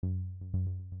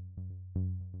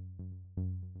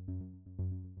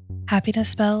Happiness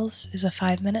Spells is a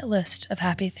 5-minute list of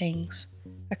happy things,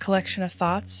 a collection of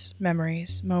thoughts,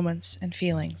 memories, moments, and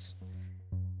feelings.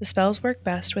 The spells work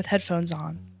best with headphones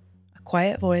on, a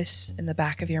quiet voice in the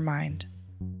back of your mind.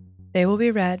 They will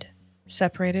be read,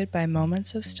 separated by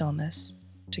moments of stillness,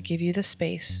 to give you the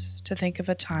space to think of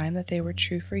a time that they were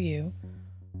true for you,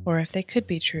 or if they could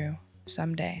be true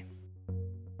someday.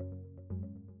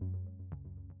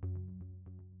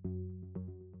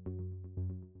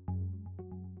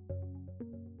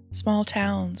 Small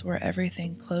towns where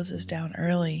everything closes down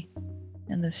early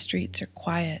and the streets are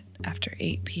quiet after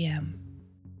 8 p.m.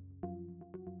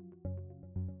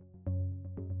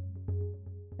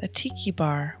 A tiki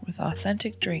bar with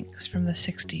authentic drinks from the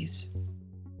 60s.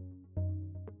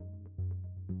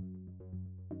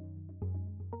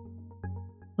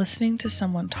 Listening to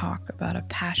someone talk about a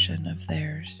passion of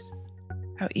theirs,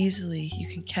 how easily you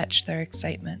can catch their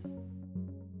excitement.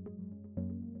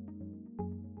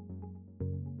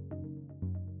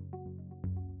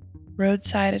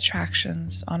 Roadside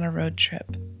attractions on a road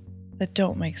trip that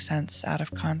don't make sense out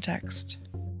of context.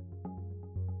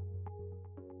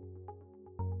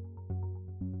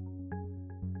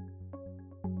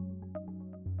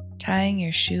 Tying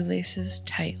your shoelaces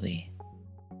tightly.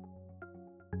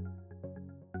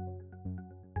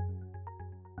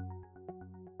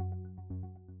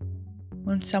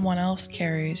 When someone else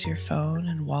carries your phone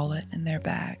and wallet in their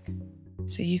bag,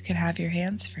 so you can have your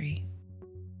hands free.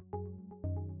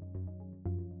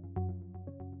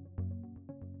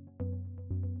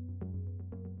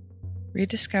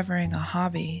 Rediscovering a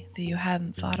hobby that you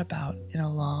hadn't thought about in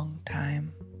a long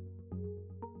time.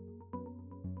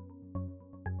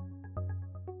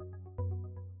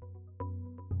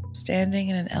 Standing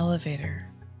in an elevator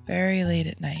very late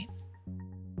at night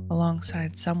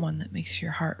alongside someone that makes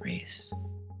your heart race.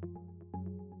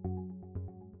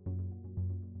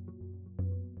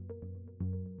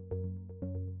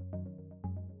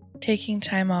 Taking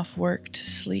time off work to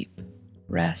sleep,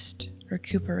 rest,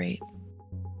 recuperate.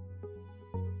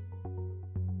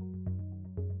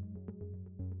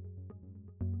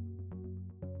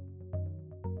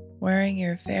 Wearing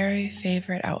your very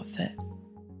favorite outfit,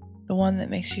 the one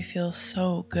that makes you feel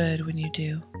so good when you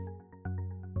do.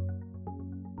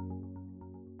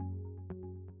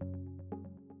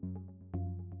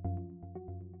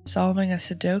 Solving a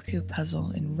Sudoku puzzle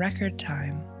in record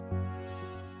time.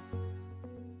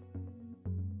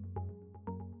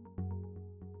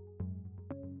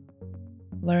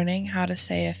 Learning how to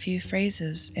say a few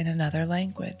phrases in another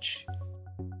language.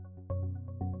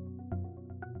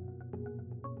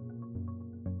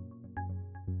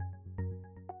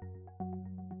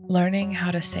 Learning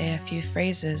how to say a few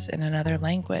phrases in another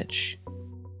language.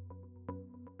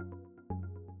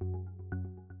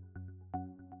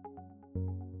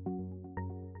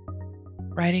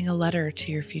 Writing a letter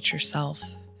to your future self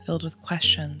filled with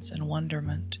questions and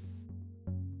wonderment.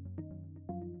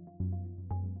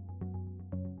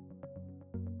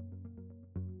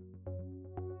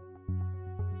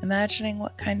 Imagining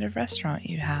what kind of restaurant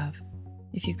you'd have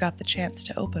if you got the chance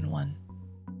to open one.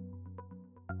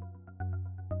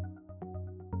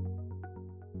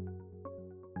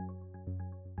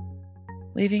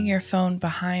 Leaving your phone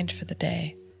behind for the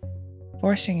day,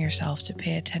 forcing yourself to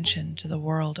pay attention to the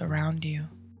world around you.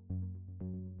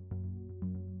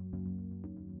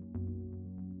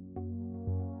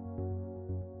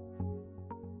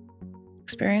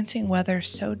 Experiencing weather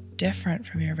so different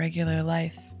from your regular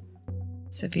life,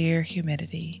 severe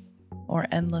humidity or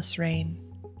endless rain.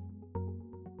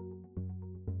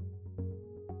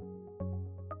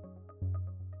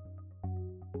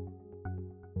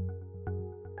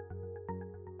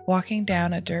 Walking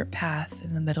down a dirt path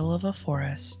in the middle of a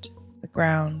forest, the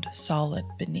ground solid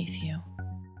beneath you.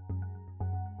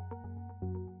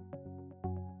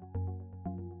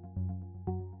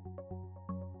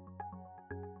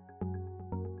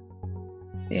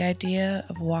 The idea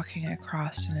of walking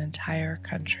across an entire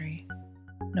country,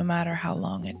 no matter how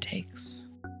long it takes.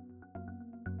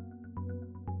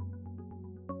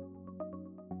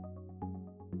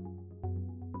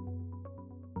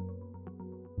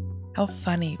 How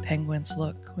funny penguins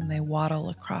look when they waddle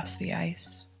across the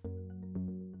ice.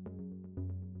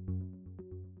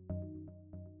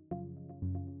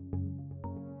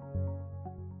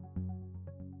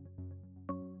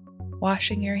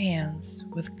 Washing your hands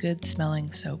with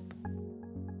good-smelling soap.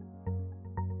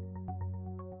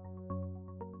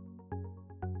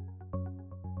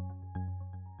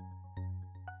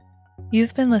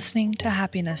 You've been listening to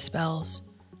Happiness Spells,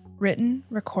 written,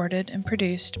 recorded, and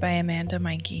produced by Amanda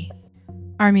Meinke.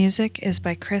 Our music is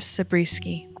by Chris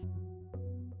Zabriskie.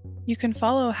 You can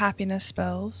follow Happiness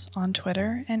Spells on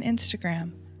Twitter and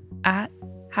Instagram at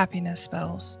Happiness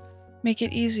Spells. Make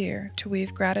it easier to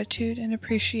weave gratitude and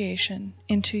appreciation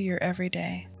into your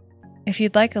everyday. If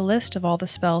you'd like a list of all the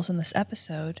spells in this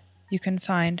episode, you can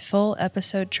find full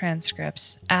episode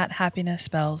transcripts at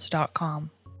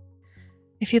happinessspells.com.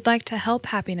 If you'd like to help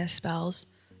Happiness Spells,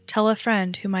 tell a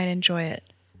friend who might enjoy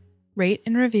it. Rate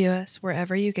and review us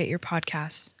wherever you get your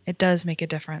podcasts. It does make a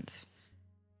difference.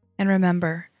 And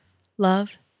remember,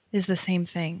 love is the same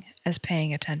thing as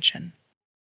paying attention.